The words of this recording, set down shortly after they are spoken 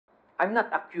I'm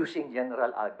not accusing General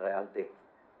Albayalde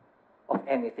of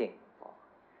anything.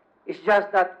 It's just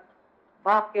that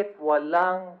bakit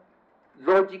walang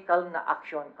logical na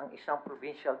action ang isang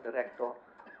provincial director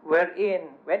when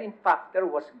in fact there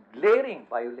was glaring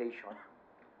violation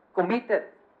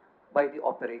committed by the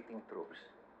operating troops.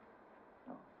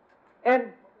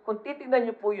 And kung titignan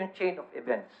niyo po yung chain of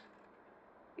events,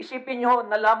 isipin niyo,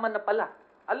 nalaman na pala,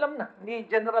 alam na ni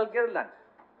General Gerland,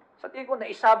 sa tingin ko,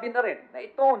 naisabi na rin na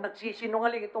ito,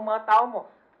 nagsisinungaling itong mga tao mo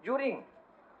during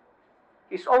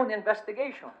his own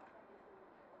investigation.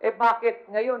 Eh bakit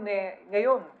ngayon,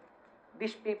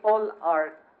 these people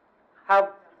are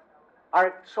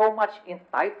so much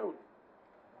entitled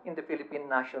in the Philippine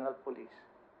National Police.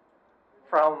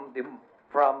 From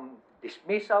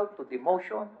dismissal to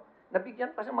demotion,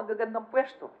 nabigyan pa sa magagandang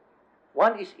pwesto.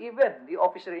 One is even the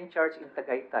officer in charge in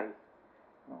Tagaytay.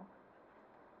 No?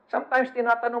 Sometimes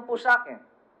tinatanong po sa akin,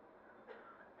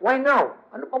 why now?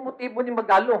 Ano pa motibo ni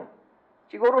Magalong?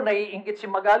 Siguro naiinggit si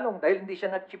Magalong dahil hindi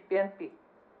siya nag-chief PNP.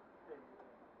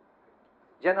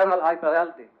 General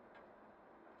Albayalde,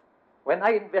 when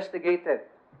I investigated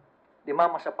the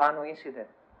Mama Sapano incident,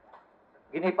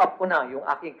 give up ko na yung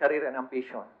aking career and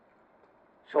ambition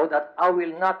so that I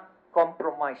will not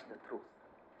compromise the truth.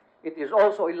 It is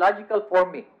also illogical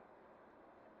for me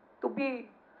to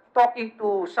be talking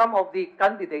to some of the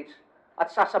candidates at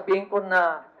sasabihin ko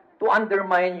na to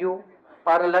undermine you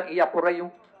para lang iapura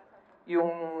yung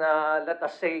let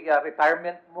us say,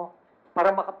 retirement mo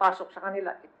para makapasok sa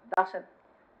kanila. It doesn't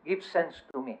give sense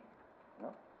to me.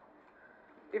 No?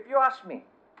 If you ask me,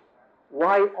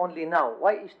 why only now?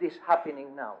 Why is this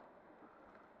happening now?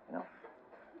 You know,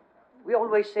 we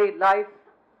always say life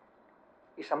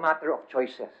is a matter of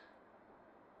choices.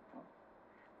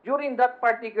 During that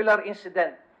particular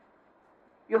incident,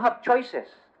 you have choices.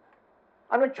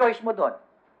 Anong choice mo doon?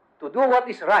 To do what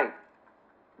is right.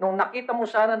 Nung nakita mo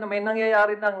sana na may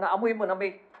nangyayari naamoy mo na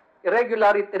may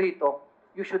irregularity rito,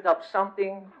 you should have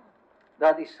something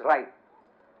that is right.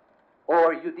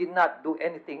 Or you did not do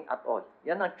anything at all.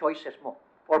 Yan ang choices mo.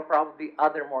 Or probably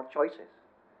other more choices.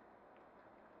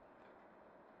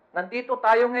 Nandito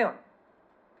tayo ngayon.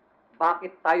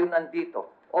 Bakit tayo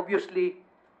nandito? Obviously,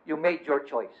 you made your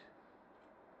choice.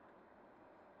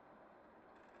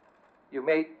 You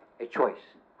made a choice.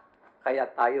 Kaya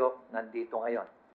tayo nandito ngayon.